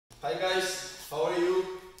Hi guys, how are you?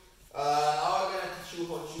 Now I'm gonna teach you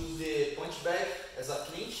how to use the punch bag as a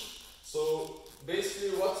clinch. So basically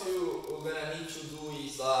what you're gonna need to do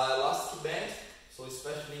is elastic band. So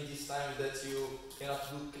especially in this time that you cannot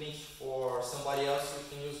do clinch for somebody else,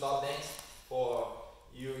 you can use that band for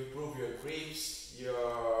you improve your grips,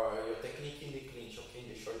 your technique in the clinch, okay,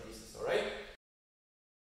 in the short distance, alright?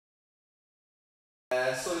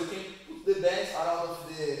 So you can put the band around of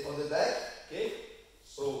the bag, okay?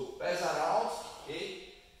 So pass around, okay?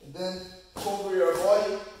 And then cover your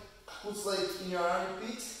body, put like in your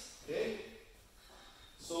armpit, okay?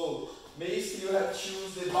 So basically you have to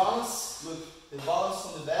use the balance, look, the balance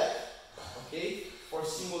on the back, okay? For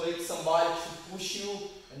simulate somebody to push you,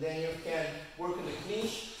 and then you can work on the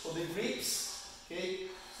clinch. So the grips, okay?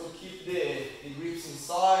 So keep the grips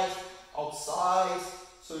inside, outside,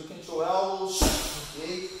 so you can throw elbows,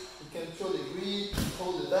 okay? You can throw the grip,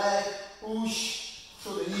 hold the back, push.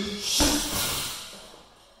 Show the knee,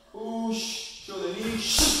 push, show the knee,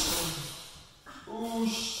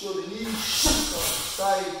 push, show the knee,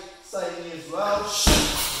 side knee as well,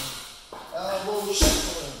 elbow,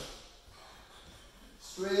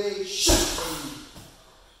 straight,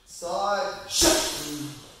 side,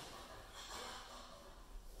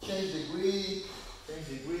 change the grip,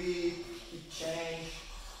 keep change,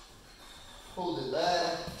 hold it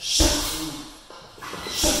back,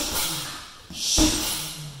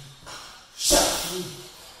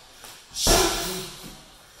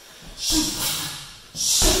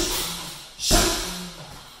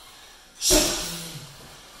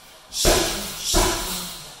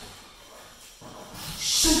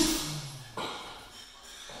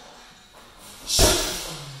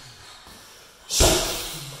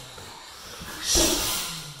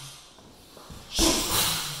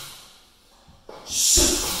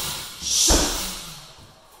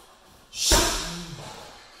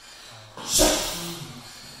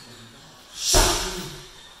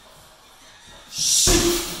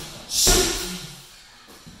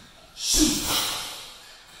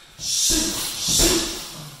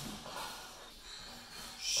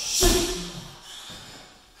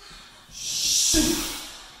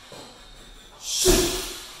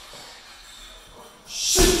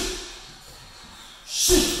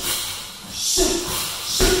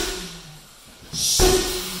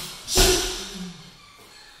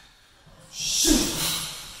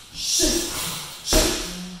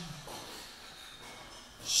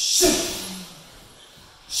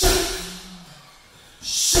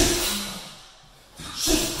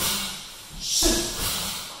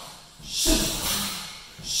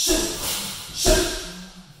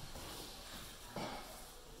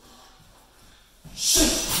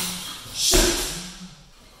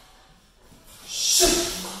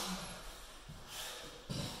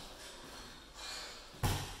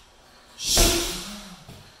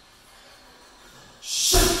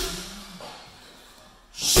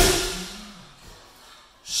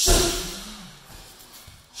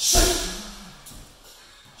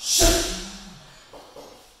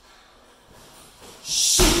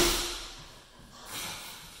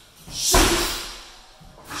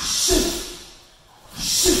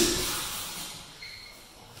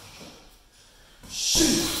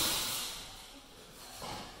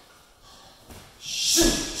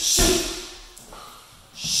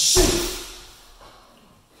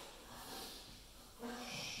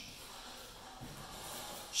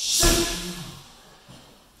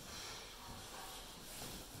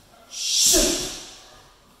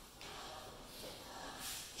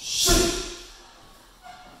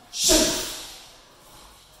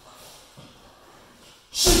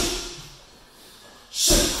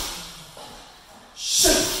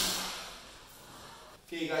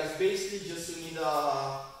 Okay guys, basically just you need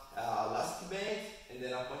a elastic band and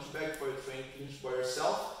then a punch bag for your training clinch by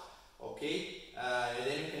yourself, okay? And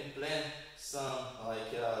then you can plan some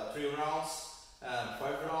like 3 rounds, 5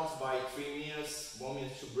 rounds by 3 minutes, 1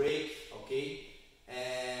 minute to break, okay?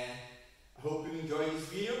 And I hope you enjoy this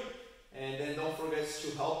video, and then don't forget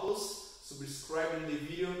to help us, subscribe in the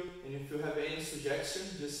video, and if you have any suggestion,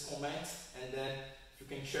 just comment, and then if you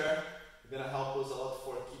can share, you're gonna help us a lot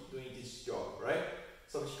for keep doing this job, right?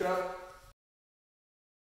 Subscribe.